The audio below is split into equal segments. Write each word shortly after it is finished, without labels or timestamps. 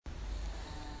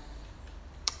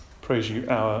Praise you,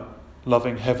 our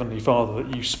loving Heavenly Father,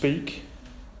 that you speak,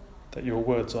 that your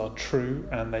words are true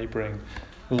and they bring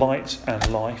light and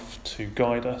life to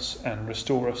guide us and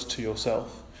restore us to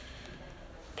yourself.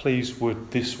 Please would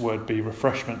this word be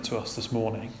refreshment to us this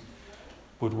morning.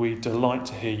 Would we delight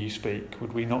to hear you speak?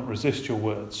 Would we not resist your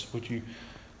words? Would you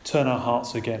turn our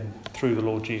hearts again through the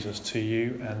Lord Jesus to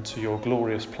you and to your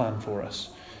glorious plan for us,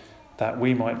 that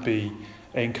we might be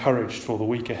encouraged for the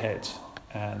week ahead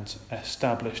and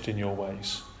established in your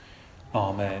ways.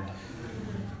 Amen.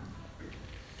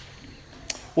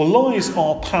 Well, lies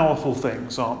are powerful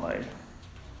things, aren't they?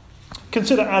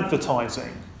 Consider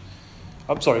advertising.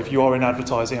 I'm sorry, if you are in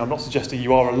advertising, I'm not suggesting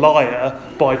you are a liar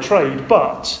by trade,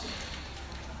 but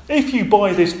if you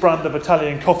buy this brand of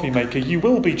Italian coffee maker, you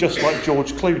will be just like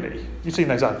George Clooney. You've seen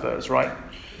those adverts, right?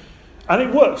 And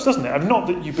it works, doesn't it? And not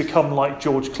that you become like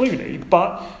George Clooney,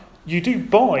 but you do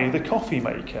buy the coffee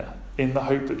maker in the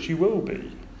hope that you will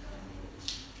be.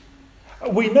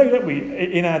 We know, don't we,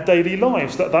 in our daily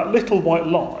lives, that little white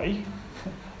lie,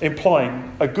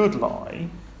 implying a good lie,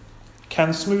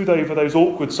 can smooth over those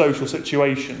awkward social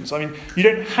situations. I mean, you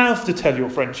don't have to tell your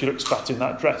friend she looks fat in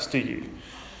that dress, do you?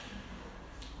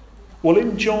 Well,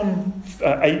 in John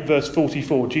 8, verse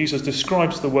 44, Jesus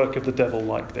describes the work of the devil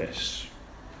like this.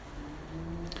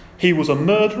 He was a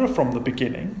murderer from the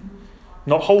beginning,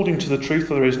 not holding to the truth,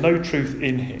 for there is no truth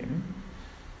in him.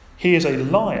 He is a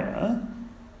liar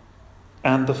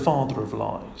and the father of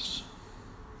lies.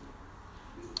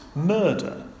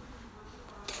 Murder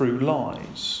through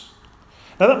lies.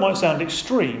 Now that might sound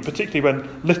extreme, particularly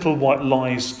when little white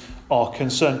lies are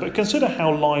concerned, but consider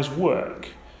how lies work.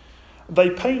 They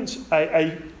paint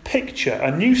a picture,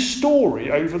 a new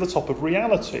story over the top of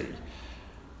reality,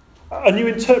 a new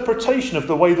interpretation of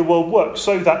the way the world works,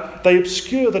 so that they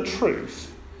obscure the truth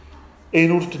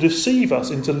in order to deceive us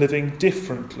into living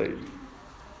differently.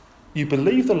 You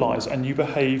believe the lies and you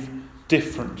behave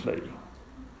differently.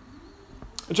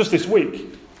 Just this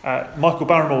week, Michael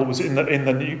Barrymore was in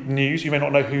the news. You may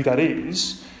not know who that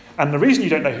is. And the reason you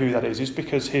don't know who that is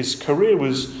because his career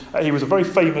he was a very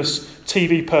famous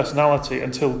TV personality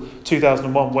until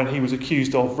 2001 when he was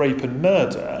accused of rape and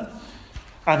murder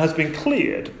and has been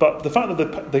cleared. But the fact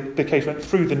that the case went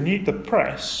through the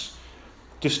press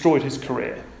destroyed his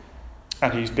career.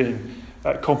 And he's being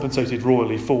compensated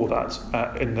royally for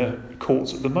that in the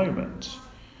courts at the moment.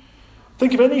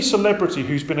 Think of any celebrity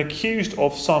who's been accused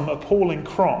of some appalling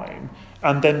crime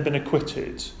and then been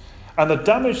acquitted, and the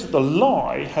damage that the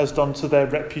lie has done to their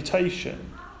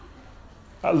reputation.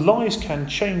 Lies can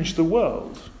change the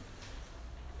world.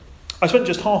 I spent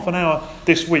just half an hour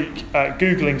this week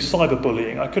Googling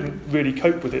cyberbullying. I couldn't really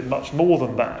cope with it much more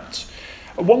than that.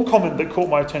 One comment that caught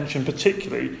my attention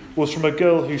particularly was from a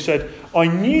girl who said, I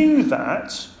knew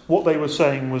that what they were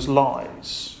saying was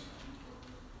lies,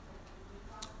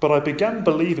 but I began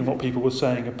believing what people were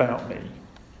saying about me.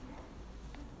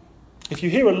 If you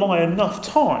hear a lie enough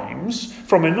times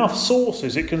from enough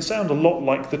sources, it can sound a lot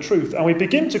like the truth, and we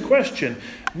begin to question,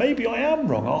 maybe I am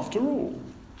wrong after all.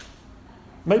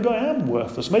 Maybe I am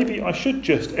worthless. Maybe I should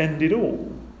just end it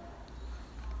all.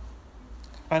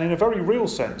 And in a very real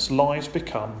sense, lies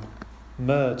become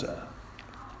murder.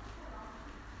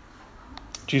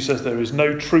 Jesus says there is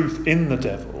no truth in the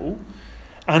devil,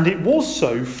 and it was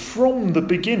so from the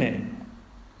beginning.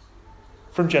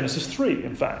 From Genesis 3,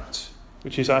 in fact,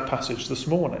 which is our passage this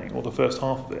morning, or the first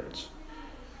half of it.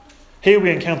 Here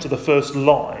we encounter the first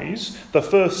lies, the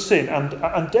first sin,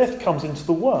 and death comes into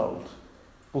the world.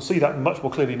 We'll see that much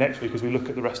more clearly next week as we look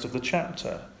at the rest of the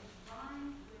chapter.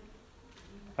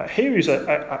 Here is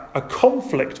a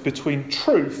conflict between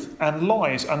truth and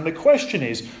lies, and the question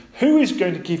is, who is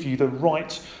going to give you the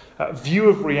right view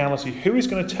of reality? Who is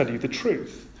going to tell you the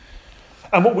truth?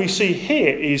 And what we see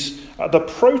here is the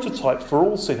prototype for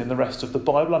all sin in the rest of the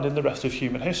Bible and in the rest of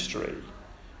human history.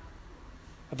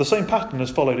 The same pattern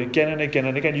is followed again and again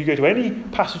and again. You go to any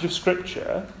passage of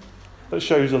Scripture that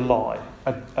shows a lie,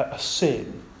 a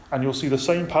sin, and you'll see the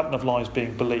same pattern of lies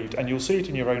being believed, and you'll see it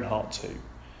in your own heart too.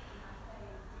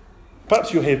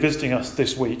 Perhaps you're here visiting us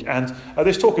this week, and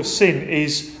this talk of sin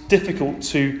is difficult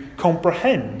to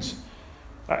comprehend.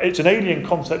 It's an alien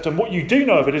concept, and what you do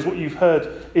know of it is what you've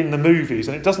heard in the movies,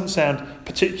 and it doesn't sound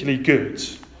particularly good.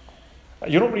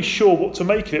 You're not really sure what to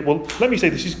make of it. Well, let me say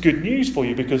this is good news for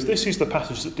you, because this is the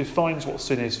passage that defines what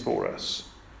sin is for us.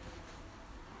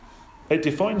 It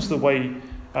defines the way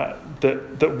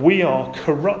that we are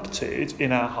corrupted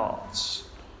in our hearts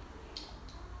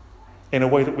in a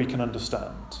way that we can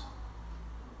understand.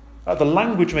 The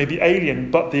language may be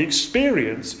alien, but the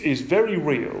experience is very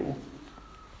real,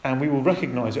 and we will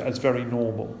recognise it as very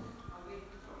normal.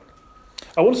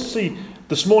 I want us to see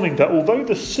this morning that although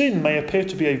the sin may appear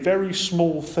to be a very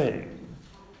small thing,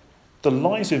 the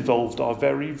lies involved are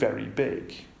very, very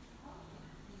big.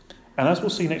 And as we'll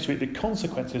see next week, the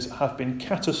consequences have been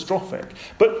catastrophic.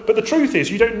 But the truth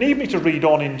is, you don't need me to read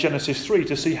on in Genesis 3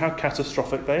 to see how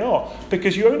catastrophic they are,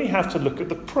 because you only have to look at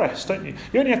the press, don't you?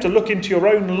 You only have to look into your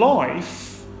own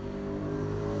life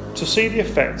to see the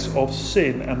effects of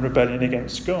sin and rebellion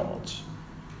against God.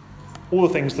 All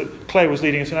the things that Claire was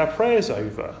leading us in our prayers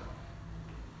over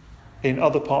in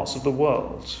other parts of the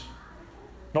world,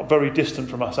 not very distant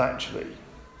from us actually.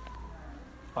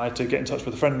 I had to get in touch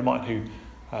with a friend of mine who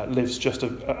lives just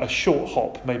a short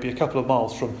hop, maybe a couple of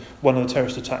miles from one of the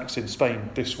terrorist attacks in Spain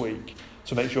this week,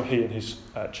 to make sure he and his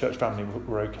church family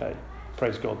were okay.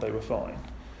 Praise God, they were fine.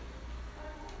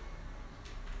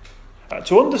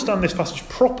 To understand this passage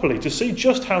properly, to see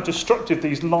just how destructive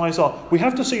these lies are, we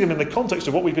have to see them in the context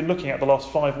of what we've been looking at the last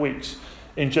 5 weeks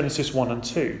in Genesis 1 and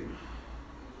 2.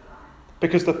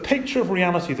 Because the picture of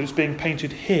reality that's being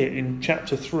painted here in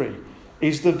chapter 3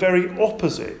 is the very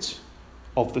opposite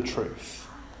of the truth.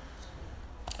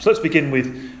 So let's begin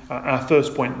with our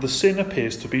first point. The sin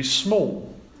appears to be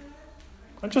small.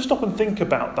 And just stop and think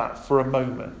about that for a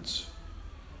moment.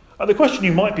 The question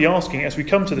you might be asking as we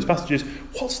come to this passage is,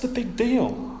 what's the big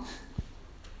deal?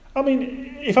 I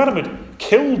mean, if Adam had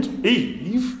killed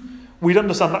Eve, we'd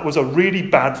understand that was a really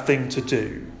bad thing to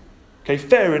do. Okay,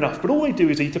 fair enough, but all they do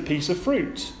is eat a piece of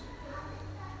fruit.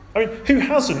 I mean, who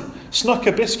hasn't snuck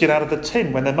a biscuit out of the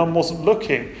tin when their mum wasn't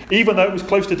looking, even though it was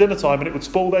close to dinner time and it would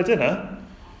spoil their dinner?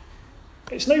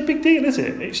 It's no big deal, is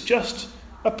it? It's just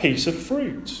a piece of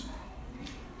fruit.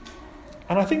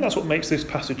 And I think that's what makes this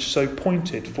passage so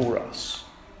pointed for us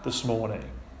this morning.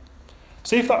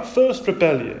 See, if that first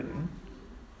rebellion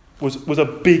was a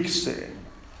big sin,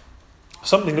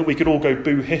 something that we could all go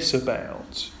boo-hiss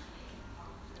about,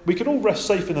 we could all rest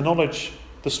safe in the knowledge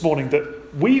this morning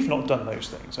that we've not done those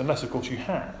things, unless, of course, you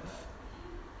have.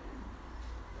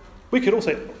 We could all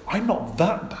say, I'm not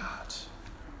that bad.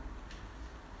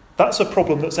 That's a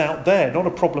problem that's out there, not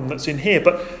a problem that's in here.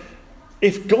 But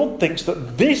if God thinks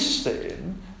that this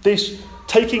sin, this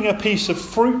taking a piece of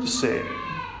fruit sin,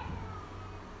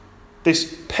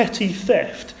 this petty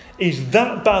theft, is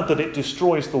that bad that it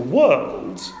destroys the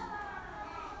world,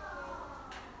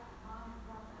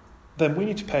 then we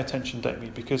need to pay attention, don't we?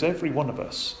 Because every one of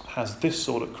us has this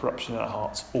sort of corruption in our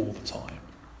hearts all the time.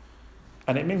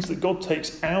 And it means that God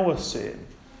takes our sin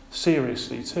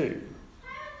seriously too.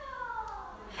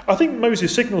 I think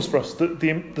Moses signals for us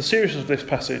the seriousness of this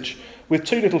passage with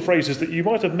 2 little phrases that you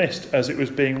might have missed as it was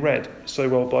being read so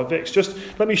well by Vix. Just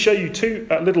let me show you 2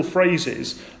 little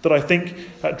phrases that I think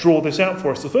draw this out for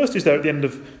us. The first is there at the end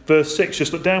of verse 6.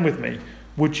 Just look down with me,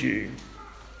 would you?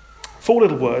 4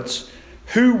 little words.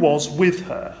 Who was with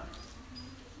her?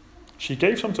 She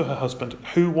gave some to her husband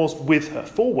who was with her.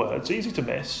 4 words, easy to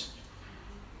miss.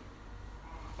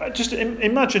 Just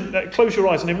imagine, close your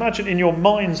eyes and imagine in your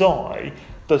mind's eye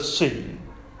the scene.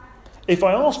 If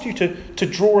I asked you to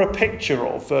draw a picture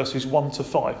of verses 1 to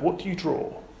 5, what do you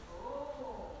draw?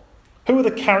 Who are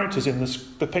the characters in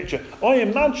the picture? I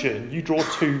imagine you draw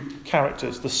 2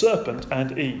 characters, the serpent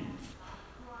and Eve.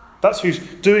 That's who's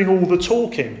doing all the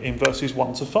talking in verses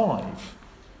 1 to 5.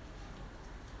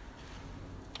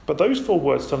 But those 4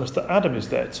 words tell us that Adam is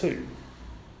there too.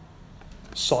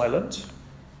 Silent,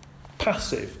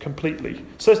 passive completely,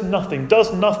 says nothing,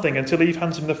 does nothing until Eve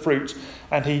hands him the fruit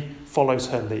and he follows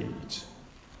her lead.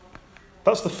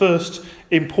 That's the first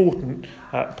important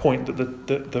point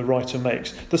that the writer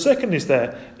makes. The second is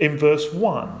there in verse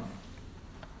 1.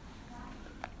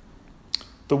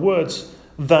 The words,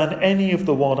 than any of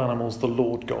the wild animals the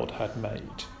Lord God had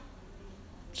made.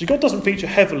 So God doesn't feature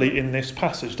heavily in this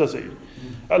passage, does he?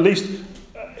 At least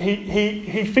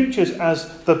he features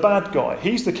as the bad guy.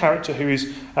 He's the character who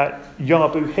is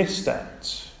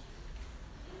Yabu-Histat.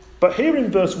 But here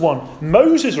in verse 1,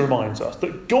 Moses reminds us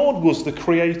that God was the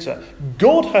creator.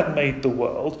 God had made the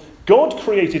world. God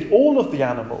created all of the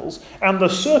animals, and the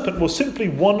serpent was simply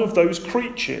one of those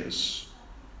creatures.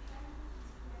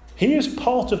 He is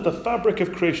part of the fabric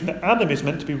of creation that Adam is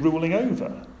meant to be ruling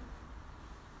over.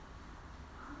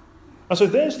 And so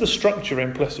there's the structure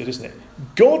implicit, isn't it?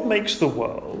 God makes the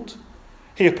world.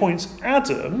 He appoints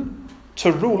Adam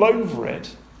to rule over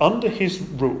it under his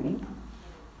rule.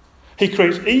 He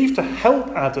creates Eve to help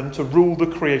Adam to rule the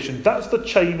creation. That's the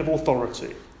chain of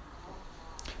authority.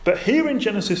 But here in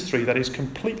Genesis 3, that is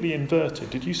completely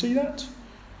inverted. Did you see that?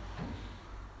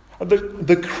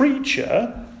 The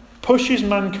creature pushes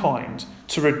mankind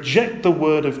to reject the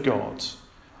word of God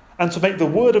and to make the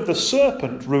word of the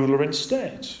serpent ruler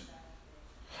instead.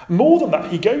 More than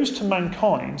that, he goes to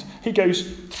mankind, he goes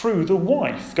through the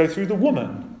wife, through the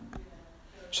woman,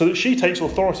 so that she takes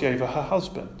authority over her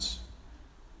husband.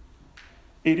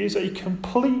 It is a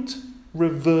complete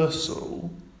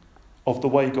reversal of the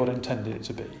way God intended it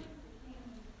to be.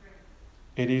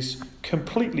 It is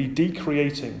completely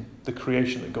decreating the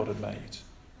creation that God had made.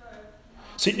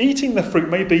 See, eating the fruit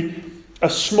may be a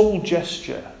small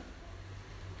gesture,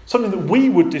 something that we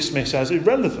would dismiss as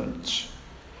irrelevant,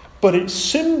 but it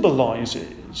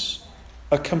symbolises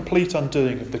a complete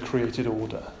undoing of the created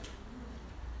order.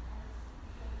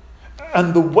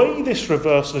 And the way this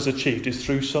reversal is achieved is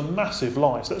through some massive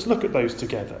lies. Let's look at those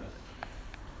together.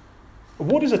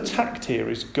 What is attacked here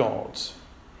is God,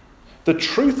 the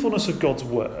truthfulness of God's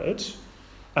word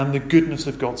and the goodness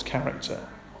of God's character.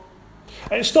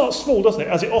 And it starts small, doesn't it,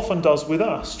 as it often does with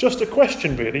us. Just a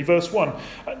question really, verse 1.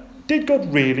 Did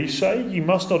God really say you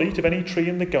must not eat of any tree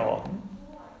in the garden?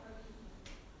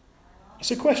 It's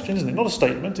a question, isn't it? Not a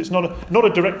statement. It's not a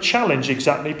direct challenge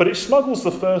exactly, but it smuggles the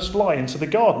first lie into the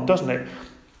garden, doesn't it?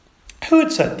 Who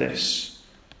had said this?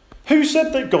 Who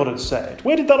said that God had said?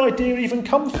 Where did that idea even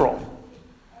come from?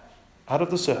 Out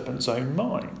of the serpent's own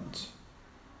mind.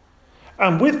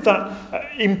 And with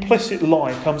that implicit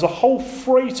lie comes a whole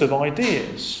freight of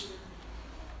ideas.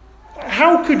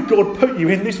 How could God put you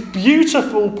in this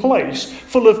beautiful place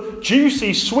full of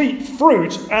juicy, sweet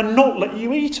fruit and not let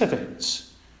you eat of it?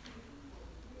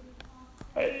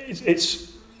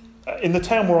 It's in the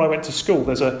town where I went to school,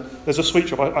 there's a sweet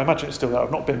shop. I imagine it's still there.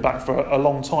 I've not been back for a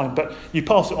long time, but you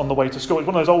pass it on the way to school. It's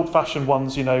one of those old-fashioned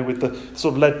ones, with the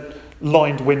sort of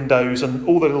lead-lined windows and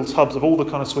all the little tubs of all the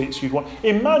kind of sweets you'd want.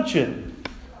 Imagine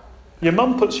your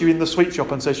mum puts you in the sweet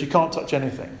shop and says you can't touch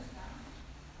anything.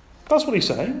 That's what he's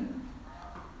saying.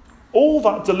 All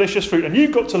that delicious fruit, and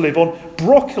you've got to live on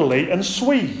broccoli and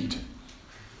swede.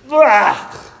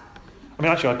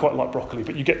 Actually, I quite like broccoli,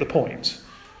 but you get the point.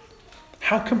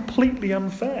 How completely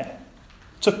unfair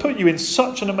to put you in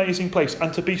such an amazing place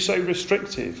and to be so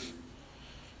restrictive.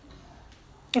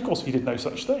 Of course, he did no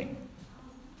such thing.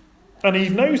 And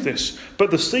Eve knows this,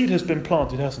 but the seed has been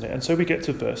planted, hasn't it? And so we get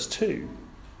to verse 2.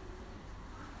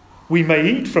 We may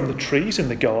eat from the trees in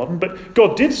the garden, but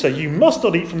God did say you must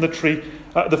not eat from the tree,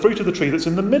 the fruit of the tree that's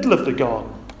in the middle of the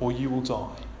garden, or you will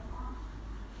die.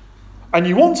 And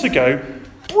you want to go,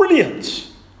 brilliant!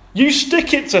 You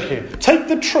stick it to him. Take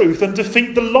the truth and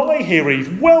defeat the lie here,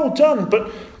 Eve. Well done.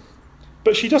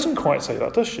 But she doesn't quite say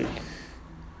that, does she?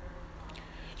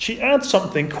 She adds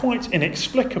something quite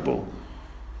inexplicable.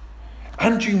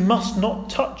 And you must not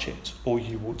touch it, or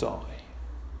you will die.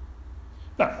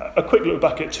 Now, a quick look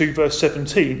back at 2 verse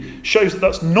 17 shows that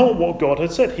that's not what God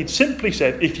had said. He'd simply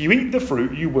said, if you eat the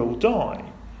fruit, you will die.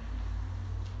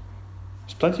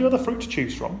 There's plenty of other fruit to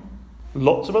choose from.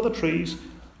 Lots of other trees.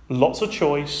 Lots of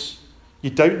choice. You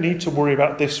don't need to worry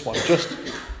about this one. Just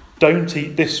don't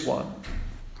eat this one.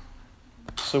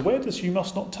 So where does you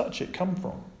must not touch it come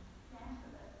from?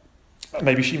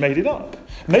 Maybe she made it up.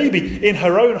 Maybe in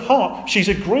her own heart she's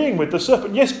agreeing with the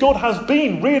serpent. Yes, God has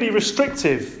been really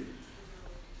restrictive.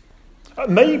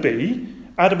 Maybe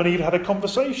Adam and Eve had a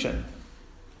conversation.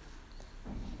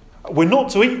 We're not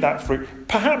to eat that fruit.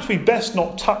 Perhaps we best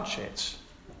not touch it.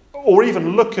 Or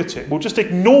even look at it. We'll just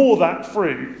ignore that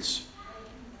fruit.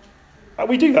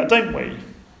 We do that, don't we?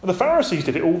 The Pharisees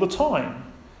did it all the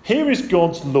time. Here is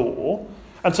God's law,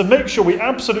 and to make sure we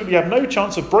absolutely have no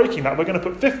chance of breaking that, we're going to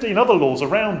put 15 other laws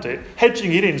around it,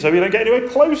 hedging it in so we don't get anywhere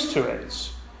close to it.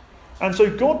 And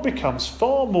so God becomes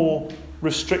far more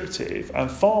restrictive and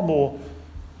far more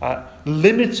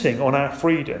limiting on our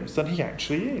freedoms than he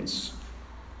actually is.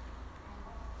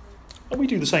 And we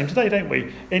do the same today, don't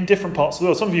we? In different parts of the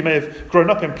world. Some of you may have grown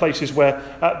up in places where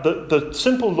the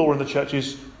simple law in the church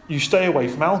is you stay away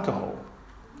from alcohol.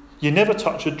 You never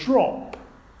touch a drop.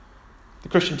 The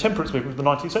Christian temperance movement of the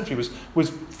 19th century was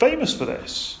famous for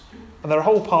this. And there are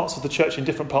whole parts of the church in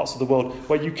different parts of the world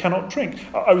where you cannot drink.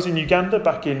 I was in Uganda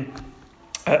back in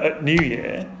at New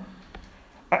Year,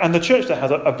 and the church there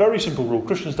has a very simple rule.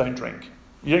 Christians don't drink.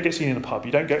 You don't get seen in a pub.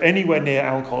 You don't go anywhere near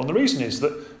alcohol. And the reason is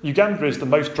that Uganda is the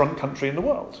most drunk country in the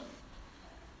world.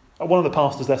 One of the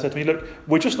pastors there said to me, look,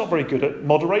 we're just not very good at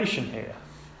moderation here.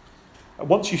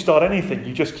 Once you start anything,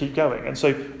 you just keep going. And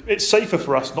so it's safer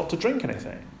for us not to drink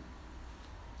anything.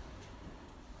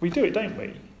 We do it, don't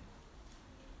we?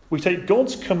 We take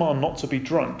God's command not to be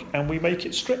drunk and we make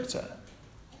it stricter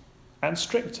and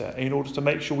stricter in order to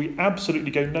make sure we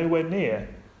absolutely go nowhere near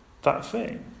that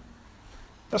thing.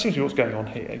 That seems to be what's going on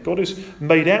here. God is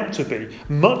made out to be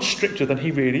much stricter than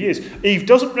he really is. Eve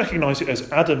doesn't recognise it as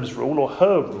Adam's rule or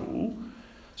her rule.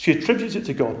 She attributes it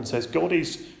to God and says God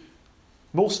is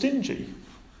more stingy,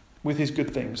 with his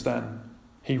good things than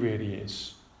he really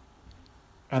is.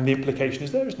 And the implication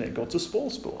is there, isn't it? God's a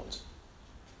spoilsport.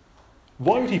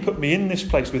 Why would he put me in this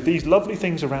place with these lovely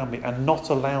things around me and not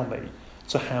allow me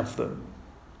to have them?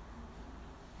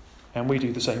 And we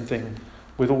do the same thing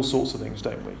with all sorts of things,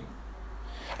 don't we?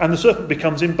 And the serpent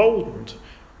becomes emboldened.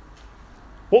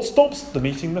 What stops them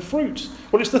eating the fruit?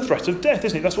 Well, it's the threat of death,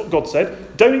 isn't it? That's what God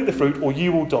said. Don't eat the fruit or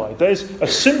you will die. There's a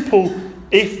simple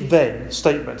if-then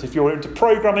statement. If you're into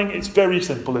programming, it's very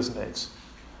simple, isn't it?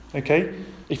 Okay?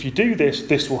 If you do this,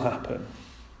 this will happen.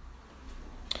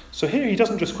 So here he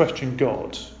doesn't just question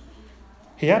God.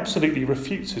 He absolutely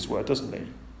refutes his word, doesn't he?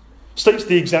 States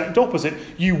the exact opposite.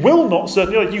 You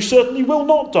certainly will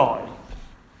not die.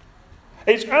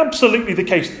 It's absolutely the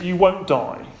case that you won't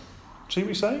die. See what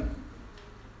we say?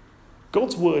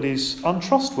 God's word is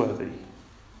untrustworthy.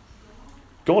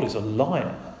 God is a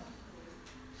liar.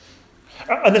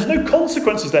 And there's no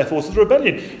consequences, therefore, to the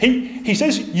rebellion. He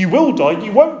says you will die,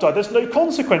 you won't die. There's no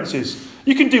consequences.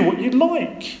 You can do what you'd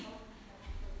like.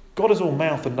 God is all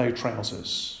mouth and no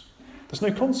trousers. There's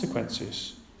no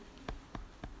consequences.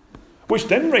 Which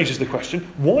then raises the question,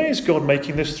 why is God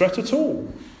making this threat at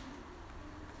all?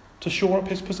 To shore up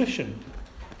his position.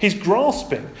 He's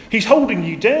grasping. He's holding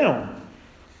you down.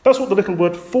 That's what the little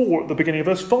word "for" at the beginning of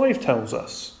verse 5 tells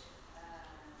us.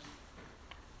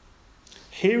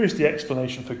 Here is the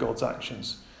explanation for God's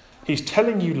actions. He's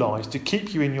telling you lies to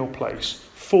keep you in your place,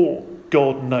 for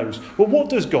God knows. Well, what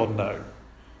does God know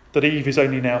that Eve is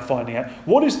only now finding out?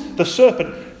 What is the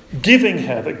serpent giving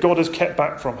her that God has kept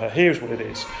back from her? Here's what it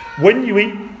is. When you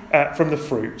eat from the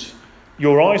fruit,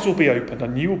 your eyes will be opened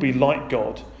and you will be like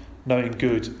God, knowing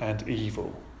good and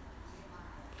evil.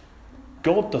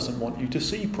 God doesn't want you to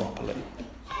see properly.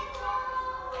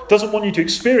 Doesn't want you to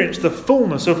experience the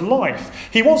fullness of life.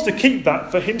 He wants to keep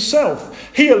that for himself.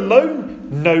 He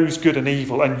alone knows good and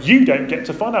evil, and you don't get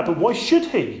to find out. But why should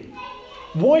he?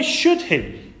 Why should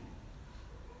he?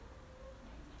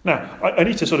 Now, I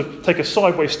need to sort of take a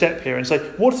sideways step here and say,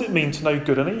 what does it mean to know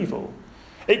good and evil?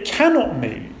 It cannot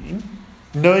mean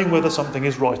knowing whether something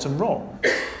is right and wrong.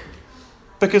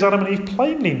 Because Adam and Eve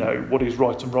plainly know what is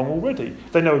right and wrong already.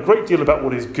 They know a great deal about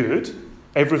what is good,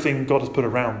 everything God has put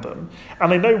around them,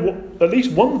 and they know at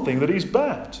least one thing that is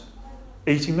bad,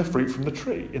 eating the fruit from the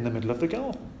tree in the middle of the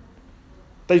garden.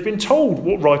 They've been told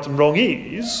what right and wrong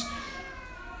is.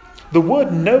 The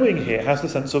word knowing here has the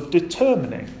sense of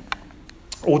determining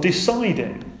or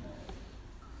deciding.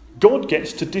 God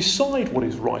gets to decide what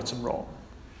is right and wrong.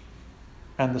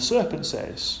 And the serpent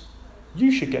says,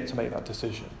 you should get to make that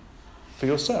decision for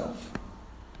yourself. Do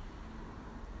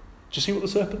you see what the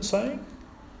serpent's saying?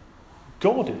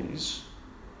 God is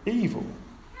evil.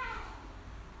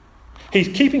 He's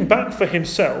keeping back for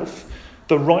himself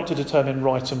the right to determine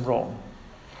right and wrong.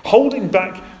 Holding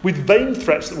back with vain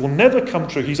threats that will never come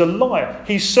true. He's a liar.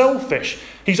 He's selfish.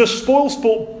 He's a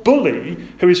spoilsport bully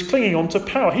who is clinging on to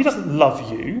power. He doesn't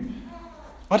love you.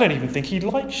 I don't even think he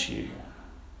likes you.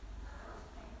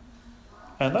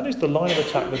 And that is the line of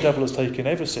attack the devil has taken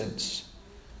ever since,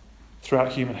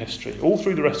 throughout human history, all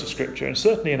through the rest of Scripture, and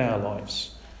certainly in our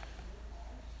lives.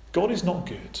 God is not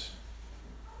good.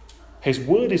 His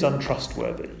word is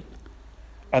untrustworthy.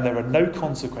 And there are no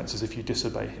consequences if you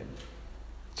disobey him.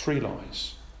 3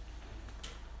 lies.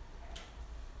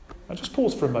 Now just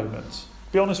pause for a moment.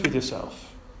 Be honest with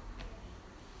yourself.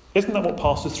 Isn't that what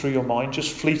passes through your mind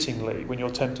just fleetingly when you're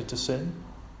tempted to sin?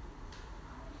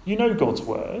 You know God's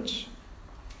word.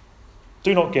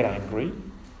 Do not get angry.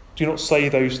 Do not say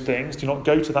those things. Do not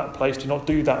go to that place. Do not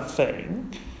do that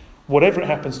thing. Whatever it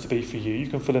happens to be for you, you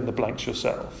can fill in the blanks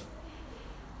yourself.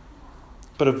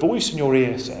 But a voice in your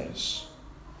ear says,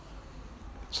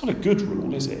 it's not a good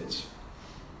rule, is it?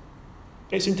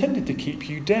 It's intended to keep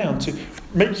you down, to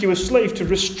make you a slave, to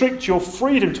restrict your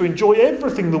freedom, to enjoy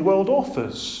everything the world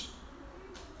offers.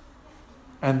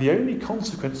 And the only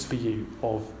consequence for you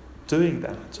of doing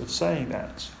that, of saying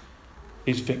that,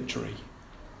 is victory.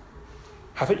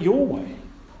 Have it your way.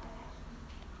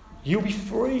 You'll be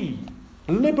free,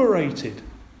 liberated.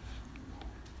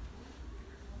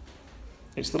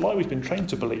 It's the lie we've been trained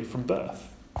to believe from birth.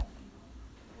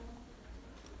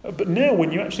 But now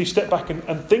when you actually step back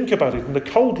and think about it in the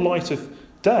cold light of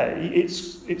day,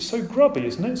 it's so grubby,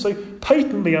 isn't it? So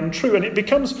patently untrue. And it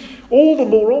becomes all the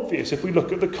more obvious if we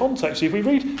look at the context. If we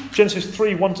read Genesis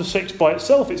 3, 1-6 by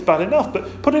itself, it's bad enough.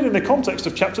 But put it in the context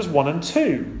of chapters 1 and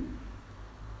 2.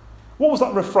 What was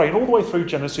that refrain all the way through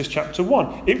Genesis chapter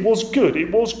 1? It was good,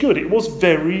 it was good, it was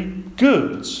very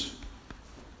good.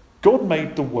 God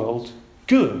made the world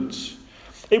good.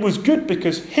 It was good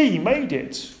because he made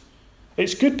it.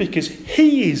 It's good because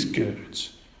he is good.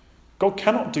 God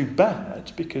cannot do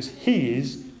bad because he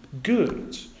is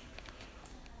good.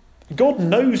 God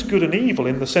knows good and evil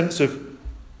in the sense of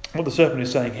what the serpent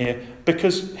is saying here,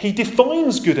 because he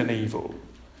defines good and evil.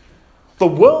 The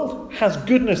world has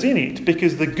goodness in it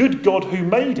because the good God who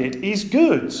made it is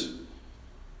good.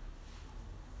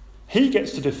 He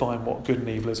gets to define what good and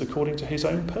evil is according to his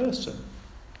own person.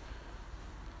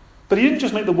 But he didn't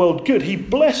just make the world good, he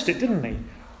blessed it, didn't he?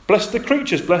 Blessed the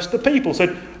creatures, blessed the people,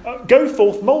 said, go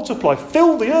forth, multiply,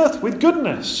 fill the earth with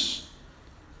goodness.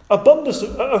 Abundance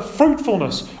of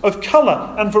fruitfulness, of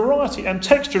colour and variety and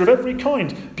texture of every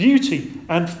kind, beauty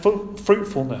and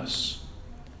fruitfulness.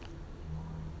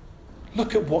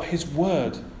 Look at what his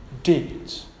word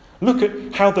did. Look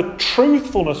at how the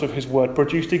truthfulness of his word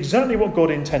produced exactly what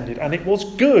God intended, and it was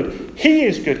good. He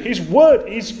is good. His word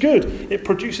is good. It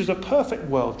produces a perfect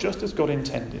world just as God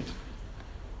intended.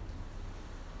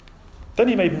 Then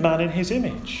he made man in his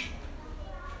image.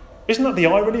 Isn't that the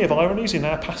irony of ironies in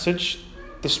our passage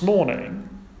this morning?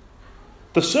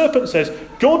 The serpent says,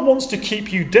 God wants to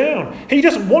keep you down. He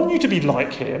doesn't want you to be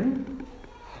like him.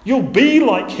 You'll be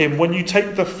like him when you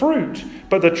take the fruit.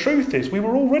 But the truth is, we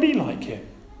were already like him.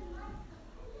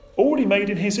 Already made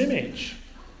in his image.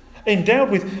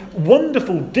 Endowed with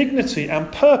wonderful dignity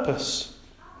and purpose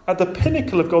at the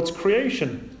pinnacle of God's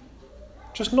creation.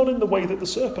 Just not in the way that the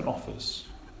serpent offers.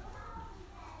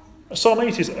 Psalm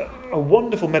 8 is a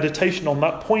wonderful meditation on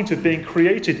that point of being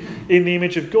created in the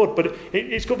image of God. But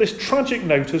it's got this tragic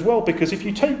note as well, because if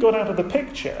you take God out of the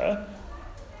picture,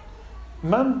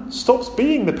 man stops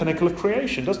being the pinnacle of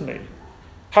creation, doesn't he?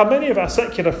 How many of our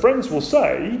secular friends will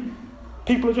say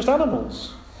people are just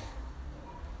animals?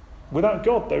 Without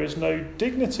God, there is no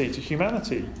dignity to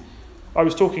humanity. I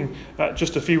was talking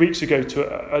just a few weeks ago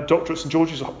to a doctor at St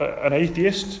George's, an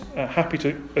atheist, happy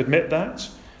to admit that.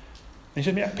 And he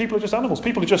said, yeah, people are just animals.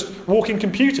 People are just walking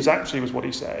computers, actually, was what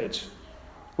he said.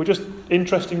 We're just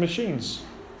interesting machines.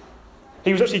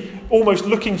 He was actually almost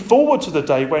looking forward to the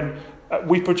day when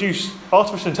we produce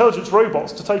artificial intelligence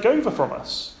robots to take over from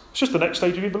us. It's just the next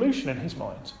stage of evolution in his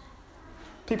mind.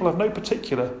 People have no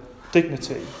particular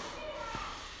dignity.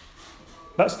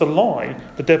 That's the lie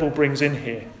the devil brings in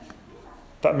here.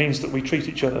 That means that we treat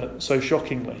each other so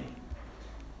shockingly.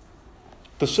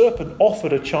 The serpent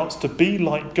offered a chance to be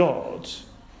like God,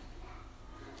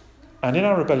 and in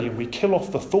our rebellion we kill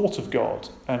off the thought of God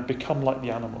and become like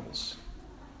the animals.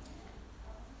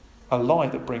 A lie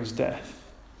that brings death.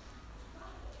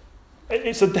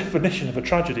 It's a definition of a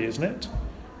tragedy, isn't it?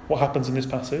 What happens in this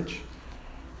passage?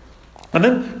 And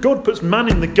then God puts man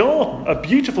in the garden, a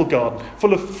beautiful garden,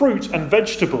 full of fruit and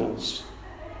vegetables.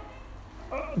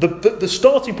 The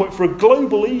starting point for a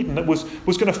global Eden that was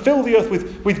going to fill the earth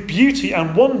with beauty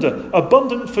and wonder,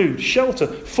 abundant food, shelter,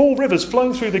 4 rivers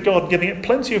flowing through the garden, giving it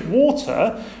plenty of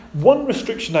water. One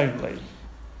restriction only.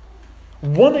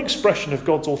 One expression of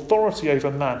God's authority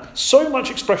over man. So much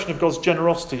expression of God's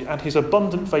generosity and his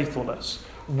abundant faithfulness.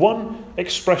 One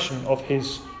expression of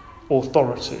his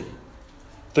authority.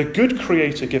 The good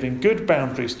creator giving good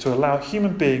boundaries to allow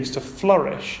human beings to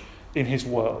flourish in his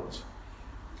world.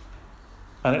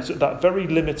 And it's at that very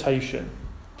limitation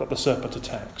that the serpent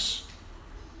attacks.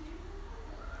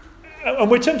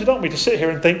 And we're tempted, aren't we, to sit here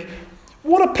and think,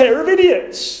 what a pair of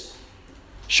idiots!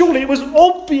 Surely it was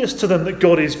obvious to them that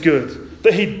God is good,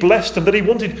 that he'd blessed them, that he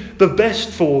wanted the best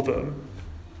for them.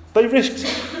 They risked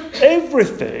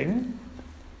everything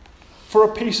for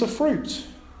a piece of fruit.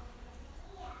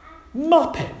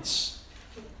 Muppets!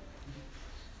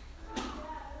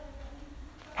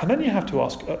 And then you have to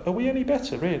ask, are we any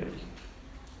better, really?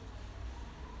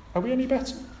 Are we any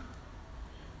better?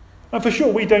 And for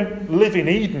sure, we don't live in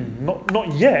Eden,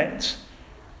 not yet.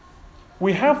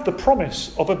 We have the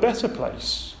promise of a better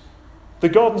place. The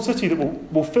garden city that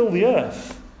will fill the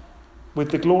earth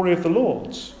with the glory of the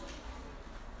Lord.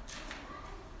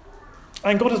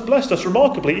 And God has blessed us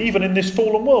remarkably, even in this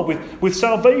fallen world, with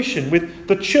salvation, with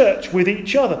the church, with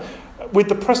each other, with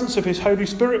the presence of his Holy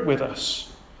Spirit with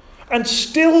us. And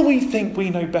still we think we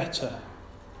know better.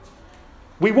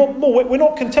 We want more. We're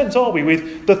not content, are we,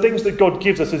 with the things that God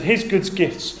gives us as his good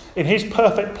gifts in his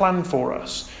perfect plan for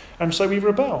us. And so we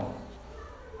rebel,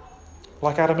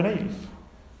 like Adam and Eve.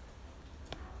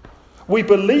 We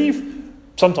believe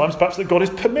sometimes perhaps that God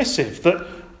is permissive, that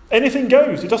anything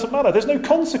goes, it doesn't matter, there's no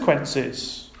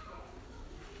consequences.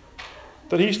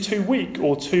 That he's too weak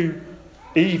or too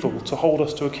evil to hold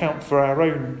us to account for our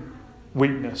own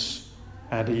weakness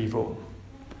and evil.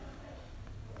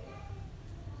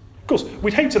 Of course,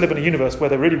 we'd hate to live in a universe where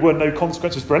there really were no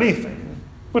consequences for anything,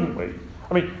 wouldn't we?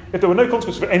 I mean, if there were no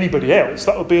consequences for anybody else,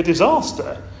 that would be a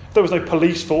disaster. If there was no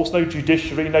police force, no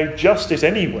judiciary, no justice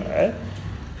anywhere,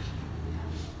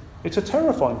 it's a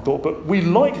terrifying thought, but we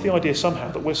like the idea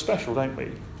somehow that we're special, don't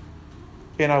we?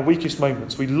 In our weakest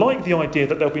moments. We like the idea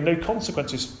that there'll be no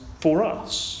consequences for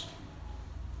us.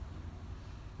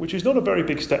 Which is not a very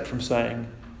big step from saying,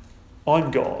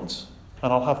 I'm God,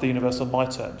 and I'll have the universe on my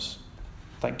terms.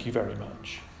 Thank you very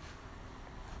much.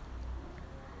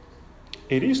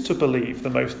 It is to believe the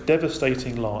most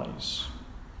devastating lies.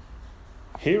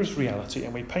 Here is reality,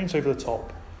 and we paint over the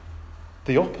top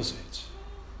the opposite.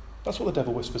 That's what the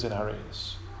devil whispers in our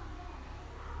ears.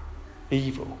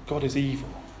 Evil. God is evil.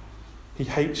 He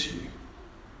hates you.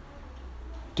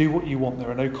 Do what you want. There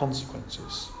are no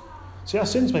consequences. See, our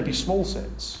sins may be small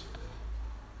sins.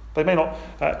 They may not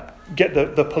get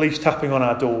the police tapping on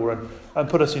our door and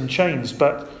put us in chains,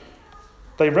 but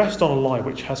they rest on a lie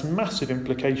which has massive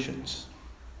implications.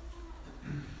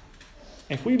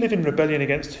 If we live in rebellion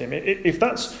against him, if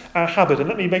that's our habit, and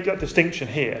let me make that distinction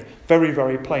here, very,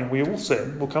 very plain. We all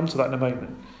sin. We'll come to that in a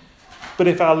moment. But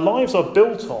if our lives are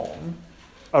built on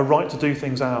a right to do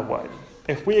things our way,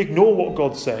 if we ignore what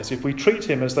God says, if we treat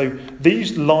him as though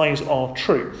these lies are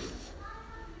truth,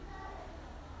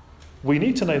 we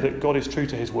need to know that God is true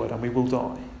to his word and we will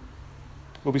die.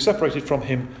 We'll be separated from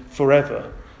him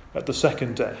forever at the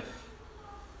second death.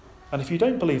 And if you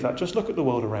don't believe that, just look at the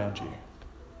world around you.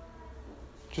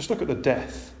 Just look at the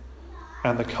death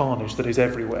and the carnage that is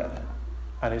everywhere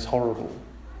and is horrible.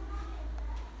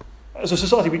 As a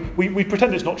society, we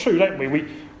pretend it's not true, don't we?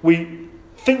 We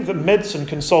think that medicine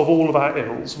can solve all of our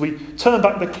ills. We turn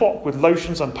back the clock with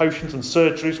lotions and potions and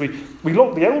surgeries. We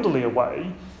lock the elderly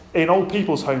away in old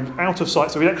people's homes out of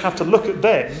sight so we don't have to look at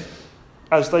them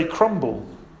as they crumble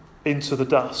into the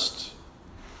dust.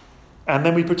 And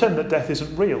then we pretend that death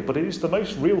isn't real, but it is the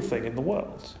most real thing in the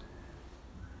world.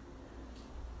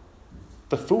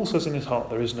 The fool says in his heart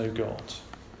there is no God.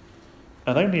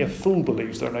 And only a fool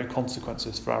believes there are no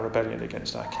consequences for our rebellion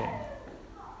against our King.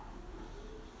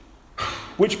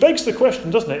 Which begs the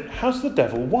question, doesn't it? Has the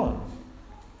devil won?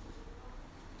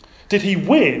 Did he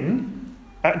win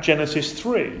at Genesis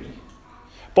 3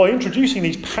 by introducing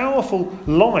these powerful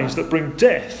lies that bring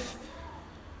death,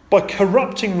 by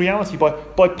corrupting reality,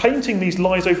 by painting these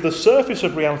lies over the surface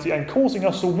of reality and causing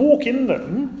us to walk in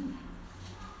them,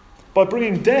 by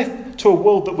bringing death to a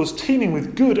world that was teeming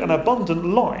with good and abundant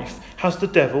life? Has the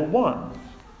devil won?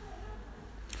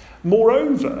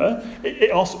 Moreover,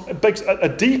 it begs a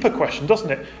deeper question,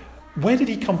 doesn't it? Where did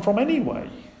he come from anyway?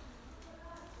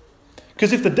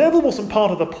 Because if the devil wasn't part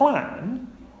of the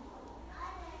plan,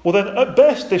 well then at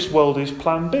best this world is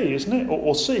plan B, isn't it?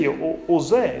 Or C, or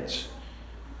Z.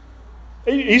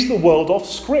 Is the world off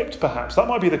script, perhaps? That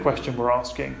might be the question we're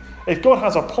asking. If God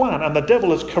has a plan and the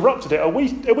devil has corrupted it, are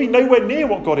we nowhere near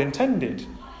what God intended?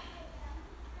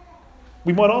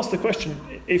 We might ask the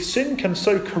question, if sin can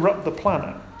so corrupt the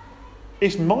plan,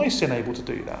 is my sin able to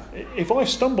do that? If I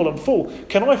stumble and fall,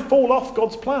 can I fall off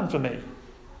God's plan for me?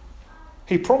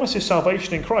 He promises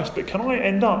salvation in Christ, but can I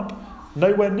end up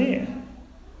nowhere near?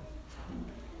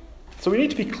 So we need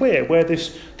to be clear where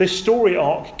this story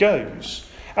arc goes.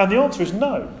 And the answer is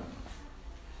no.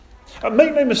 And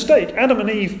make no mistake, Adam and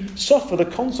Eve suffer the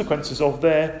consequences of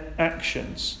their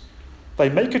actions. They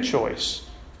make a choice,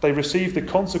 they receive the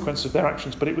consequence of their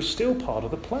actions, but it was still part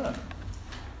of the plan.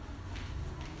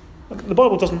 The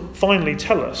Bible doesn't finally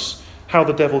tell us how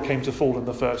the devil came to fall in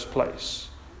the first place.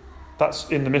 That's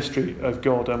in the mystery of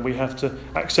God, and we have to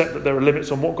accept that there are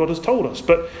limits on what God has told us.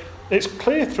 But it's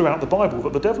clear throughout the Bible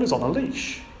that the devil is on a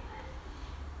leash.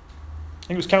 I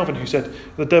think it was Calvin who said,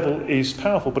 the devil is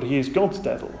powerful, but he is God's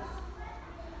devil.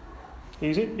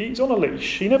 He's on a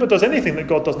leash. He never does anything that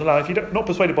God doesn't allow. If you're not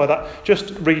persuaded by that,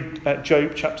 just read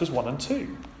Job chapters 1 and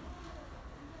 2.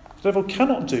 The devil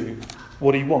cannot do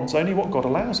what he wants, only what God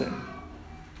allows him.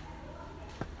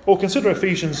 Or consider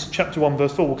Ephesians chapter 1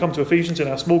 verse 4. We'll come to Ephesians in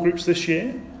our small groups this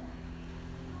year.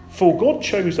 For God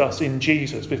chose us in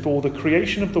Jesus before the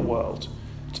creation of the world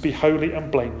to be holy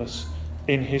and blameless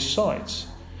in his sight.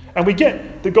 And we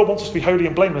get that God wants us to be holy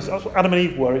and blameless. That's what Adam and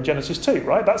Eve were in Genesis 2,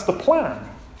 right? That's the plan.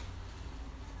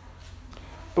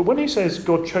 But when he says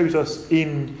God chose us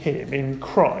in him, in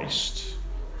Christ,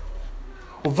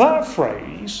 well, that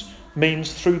phrase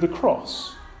means through the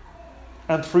cross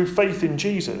and through faith in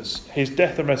Jesus, his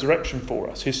death and resurrection for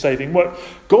us, his saving work.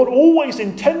 God always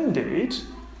intended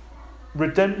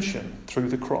redemption through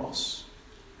the cross.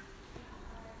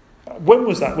 When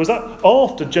was that? Was that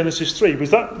after Genesis 3?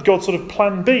 Was that God's sort of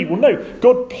plan B? Well, no.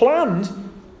 God planned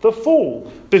the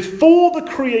fall. Before the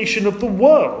creation of the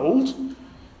world,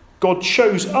 God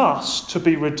chose us to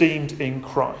be redeemed in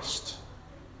Christ.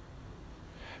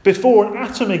 Before an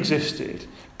atom existed,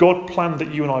 God planned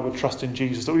that you and I would trust in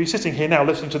Jesus, that we'd be sitting here now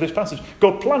listening to this passage.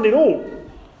 God planned it all.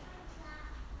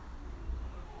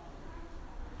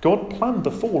 God planned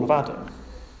the fall of Adam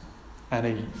and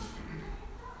Eve.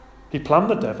 He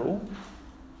planned the devil.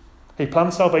 He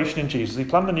planned salvation in Jesus. He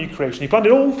planned the new creation. He planned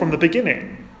it all from the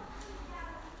beginning.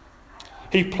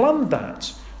 He planned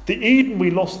that the Eden we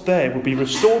lost there would be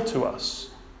restored to us.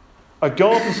 A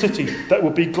garden city that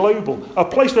will be global. A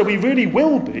place where we really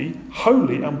will be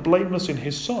holy and blameless in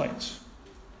his sight.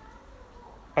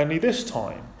 Only this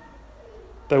time,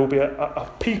 there will be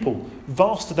a people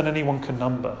vaster than anyone can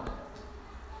number.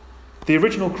 The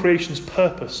original creation's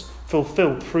purpose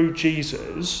fulfilled through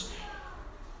Jesus.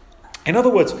 In other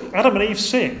words, Adam and Eve's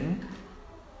sin,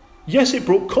 yes, it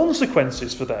brought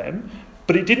consequences for them,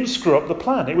 but it didn't screw up the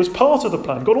plan. It was part of the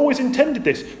plan. God always intended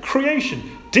this.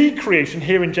 Creation, decreation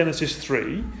here in Genesis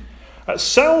 3,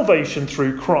 salvation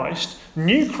through Christ,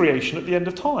 new creation at the end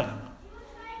of time.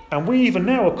 And we even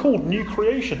now are called new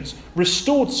creations,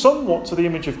 restored somewhat to the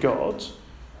image of God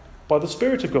by the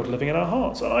Spirit of God living in our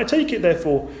hearts. And I take it,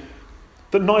 therefore,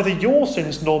 that neither your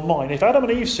sins nor mine, if Adam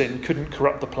and Eve's sin couldn't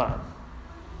corrupt the plan,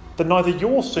 then neither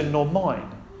your sin nor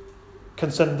mine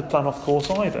can send the plan off course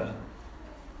either.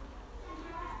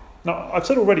 Now, I've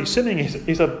said already, sinning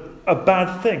is a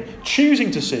bad thing.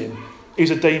 Choosing to sin is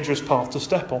a dangerous path to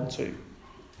step onto.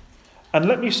 And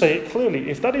let me say it clearly,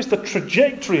 if that is the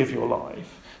trajectory of your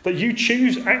life, that you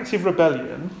choose active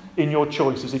rebellion in your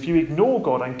choices, if you ignore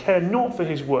God and care not for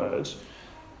his words,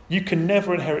 you can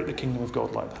never inherit the kingdom of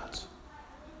God like that.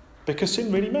 Because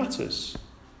sin really matters.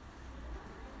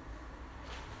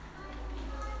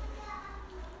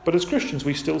 But as Christians,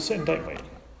 we still sin, don't we?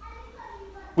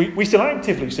 We still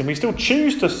actively sin. We still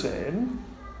choose to sin.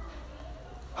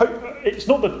 It's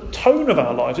not the tone of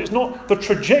our lives. It's not the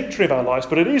trajectory of our lives.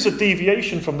 But it is a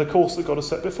deviation from the course that God has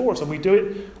set before us. And we do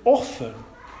it often.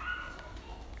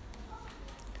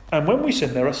 And when we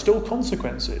sin, there are still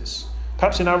consequences.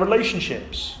 Perhaps in our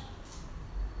relationships.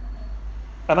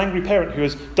 An angry parent who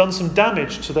has done some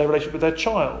damage to their relationship with their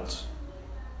child.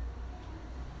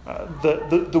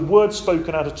 The word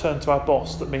spoken out of turn to our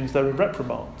boss that means they're in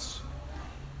reprimands.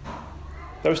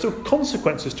 There are still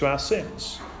consequences to our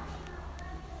sins.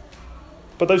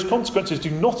 But those consequences do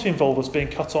not involve us being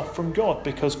cut off from God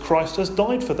because Christ has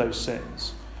died for those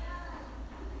sins.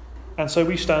 And so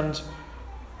we stand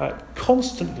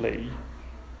constantly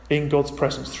in God's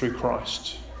presence through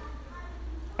Christ.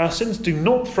 Our sins do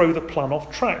not throw the plan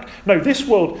off track. No, this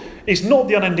world is not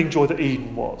the unending joy that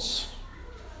Eden was.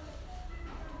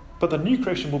 But the new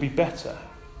creation will be better.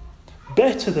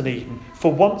 Better than Eden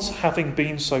for once having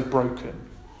been so broken.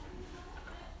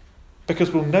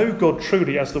 Because we'll know God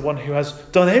truly as the one who has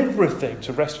done everything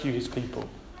to rescue his people.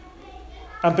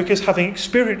 And because having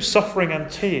experienced suffering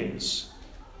and tears,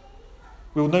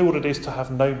 we'll know what it is to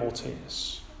have no more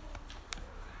tears.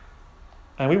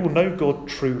 And we will know God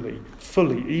truly,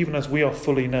 fully, even as we are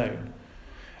fully known.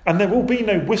 And there will be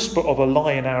no whisper of a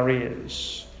lie in our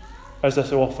ears, as there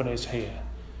so often is here.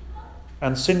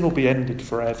 And sin will be ended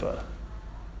forever.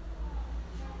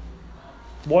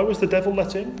 Why was the devil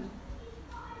let in?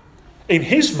 In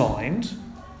his mind,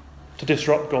 to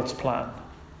disrupt God's plan.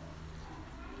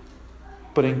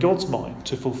 But in God's mind,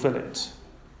 to fulfill it.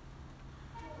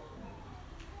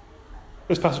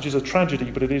 This passage is a tragedy,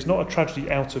 but it is not a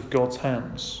tragedy out of God's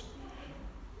hands.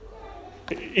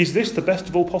 Is this the best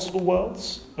of all possible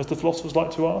worlds, as the philosophers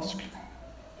like to ask?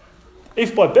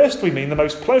 If by best we mean the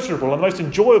most pleasurable and most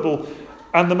enjoyable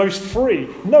and the most free.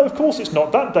 No, of course it's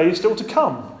not. That day is still to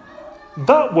come.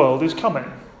 That world is coming.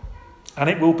 And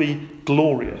it will be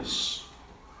glorious.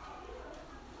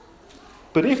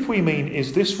 But if we mean,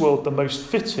 is this world the most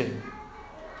fitting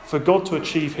for God to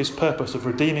achieve his purpose of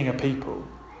redeeming a people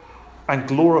and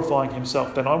glorifying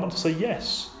himself, then I want to say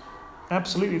yes.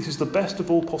 Absolutely, this is the best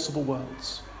of all possible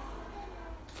worlds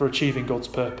for achieving God's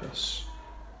purpose.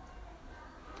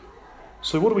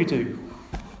 So what do we do,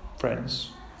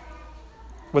 friends,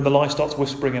 when the lie starts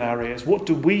whispering in our ears? What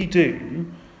do we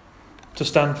do to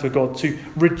stand for God, to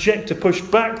reject, to push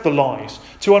back the lies,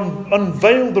 to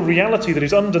unveil the reality that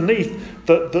is underneath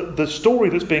the story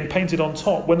that's being painted on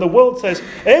top? When the world says,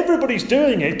 everybody's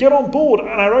doing it, get on board, and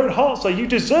our own hearts say, you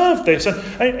deserve this,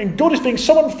 and God is being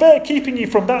so unfair keeping you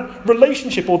from that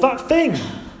relationship or that thing.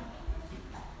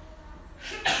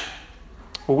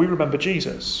 Well, we remember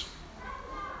Jesus.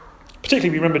 Particularly,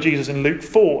 we remember Jesus in Luke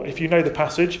 4. If you know the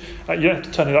passage, you don't have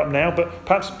to turn it up now, but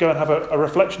perhaps go and have a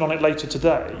reflection on it later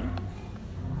today.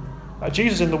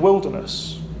 Jesus in the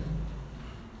wilderness.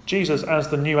 Jesus as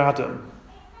the new Adam.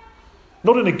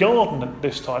 Not in a garden at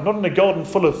this time, not in a garden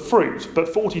full of fruit, but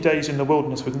 40 days in the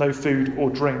wilderness with no food or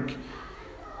drink.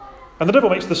 And the devil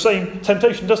makes the same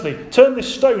temptation, doesn't he? Turn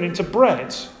this stone into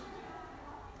bread.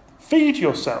 Feed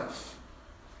yourself.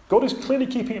 God is clearly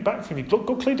keeping it back from you. God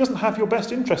clearly doesn't have your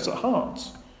best interests at heart.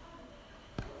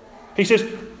 He says,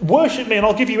 worship me and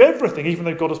I'll give you everything, even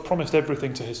though God has promised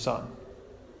everything to his Son.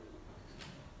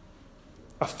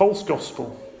 A false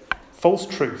gospel, false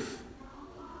truth.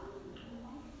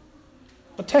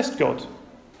 And test God.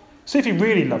 See if he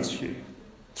really loves you.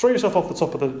 Throw yourself off the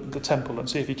top of the temple and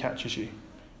see if he catches you.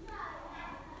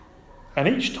 And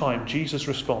each time Jesus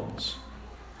responds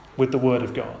with the word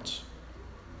of God.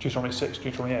 Deuteronomy 6,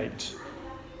 Deuteronomy 8.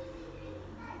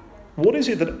 What is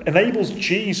it that enables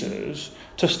Jesus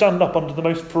to stand up under the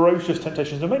most ferocious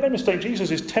temptations? And make no mistake,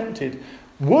 Jesus is tempted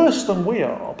worse than we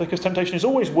are, because temptation is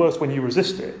always worse when you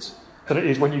resist it than it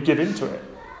is when you give into it.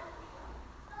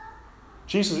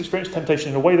 Jesus experienced temptation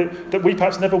in a way that we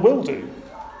perhaps never will do.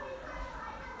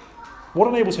 What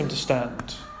enables him to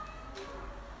stand?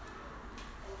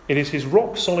 It is his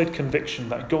rock-solid conviction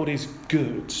that God is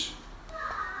good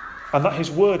and that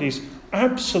his word is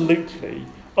absolutely,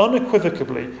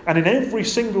 unequivocally, and in every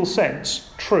single sense,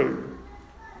 true.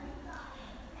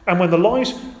 And when the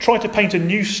lies try to paint a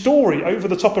new story over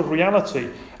the top of reality,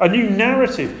 a new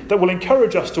narrative that will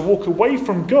encourage us to walk away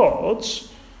from God,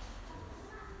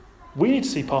 we need to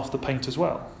see past the paint as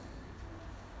well.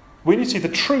 We need to see the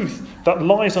truth that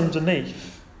lies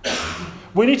underneath.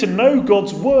 We need to know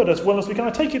God's word as well as we can.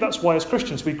 I take it that's why as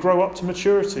Christians we grow up to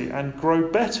maturity and grow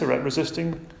better at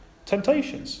resisting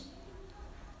temptations.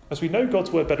 As we know God's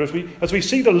word better, as we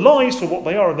see the lies for what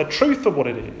they are and the truth for what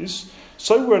it is,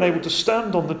 so we're able to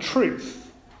stand on the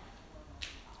truth.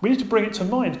 We need to bring it to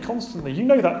mind constantly. You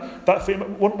know that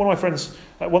feeling. One of my friends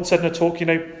once said in a talk,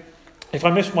 if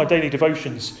I miss my daily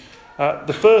devotions,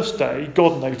 the first day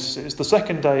God notices, the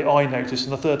second day I notice,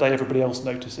 and the third day everybody else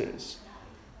notices.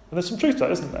 And there's some truth to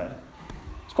that, isn't there?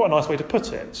 It's quite a nice way to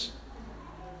put it.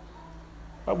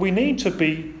 We need to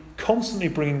be constantly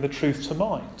bringing the truth to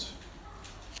mind.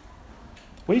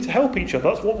 We need to help each other.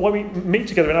 That's why we meet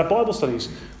together in our Bible studies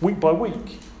week by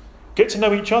week. Get to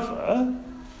know each other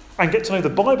and get to know the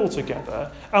Bible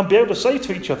together and be able to say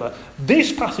to each other,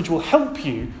 this passage will help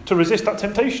you to resist that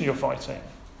temptation you're fighting.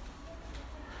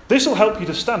 This will help you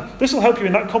to stand. This will help you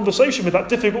in that conversation with that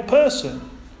difficult person.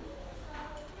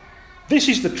 This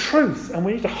is the truth, and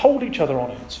we need to hold each other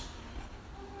on it.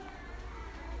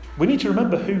 We need to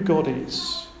remember who God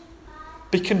is.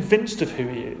 Be convinced of who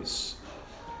he is.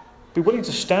 Be willing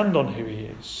to stand on who he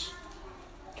is.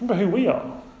 Remember who we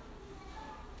are.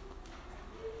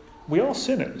 We are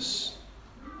sinners.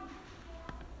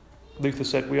 Luther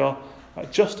said we are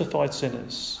justified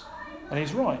sinners. And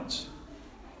he's right.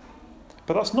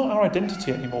 But that's not our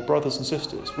identity anymore, brothers and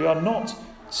sisters. We are not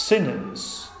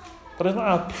sinners. That is not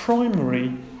our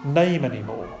primary name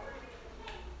anymore.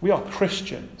 We are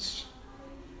Christians.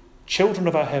 Children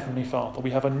of our Heavenly Father.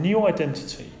 We have a new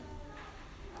identity.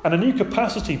 And a new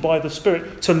capacity by the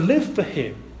Spirit to live for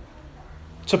him.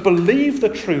 To believe the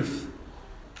truth.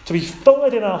 To be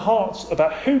fired in our hearts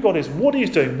about who God is, what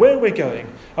he's doing, where we're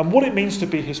going, and what it means to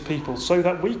be his people, so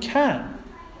that we can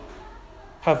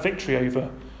have victory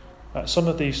over some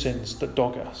of these sins that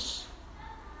dog us.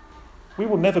 We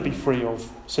will never be free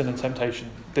of sin and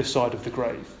temptation this side of the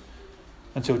grave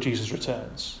until Jesus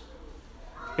returns.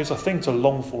 It's a thing to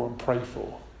long for and pray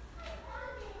for.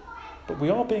 But we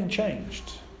are being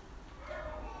changed.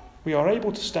 We are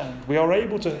able to stand. We are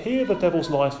able to hear the devil's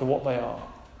lies for what they are.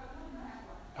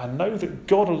 And know that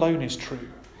God alone is true.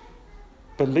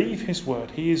 Believe his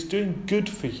word. He is doing good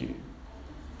for you.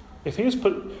 If he has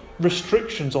put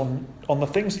restrictions on the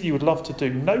things that you would love to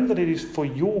do, know that it is for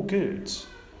your good.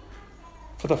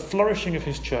 For the flourishing of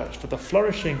his church. For the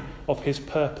flourishing of his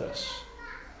purpose.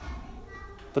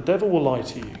 The devil will lie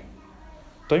to you.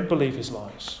 Don't believe his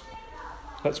lies.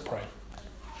 Let's pray.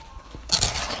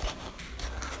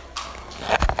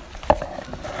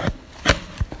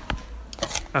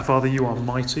 Our Father, you are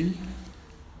mighty,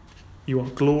 you are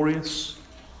glorious,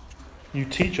 you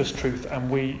teach us truth, and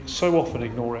we so often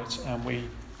ignore it, and we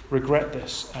regret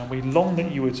this, and we long that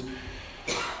you would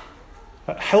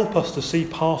help us to see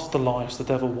past the lies the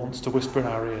devil wants to whisper in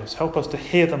our ears. Help us to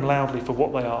hear them loudly for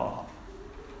what they are,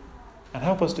 and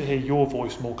help us to hear your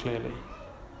voice more clearly.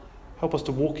 Help us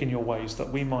to walk in your ways,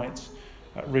 that we might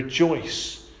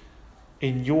rejoice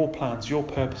in your plans, your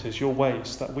purposes, your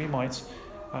ways, that we might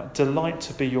delight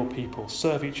to be your people,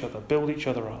 serve each other, build each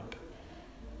other up.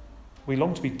 We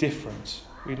long to be different.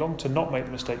 We long to not make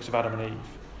the mistakes of Adam and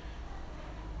Eve.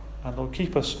 And Lord,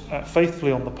 keep us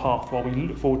faithfully on the path while we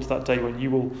look forward to that day when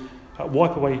you will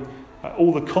wipe away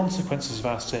all the consequences of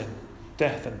our sin,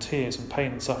 death and tears and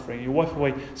pain and suffering. You wipe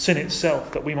away sin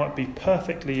itself, that we might be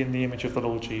perfectly in the image of the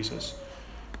Lord Jesus.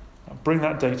 Bring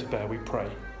that day to bear, we pray.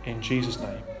 In Jesus'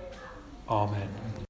 name, amen.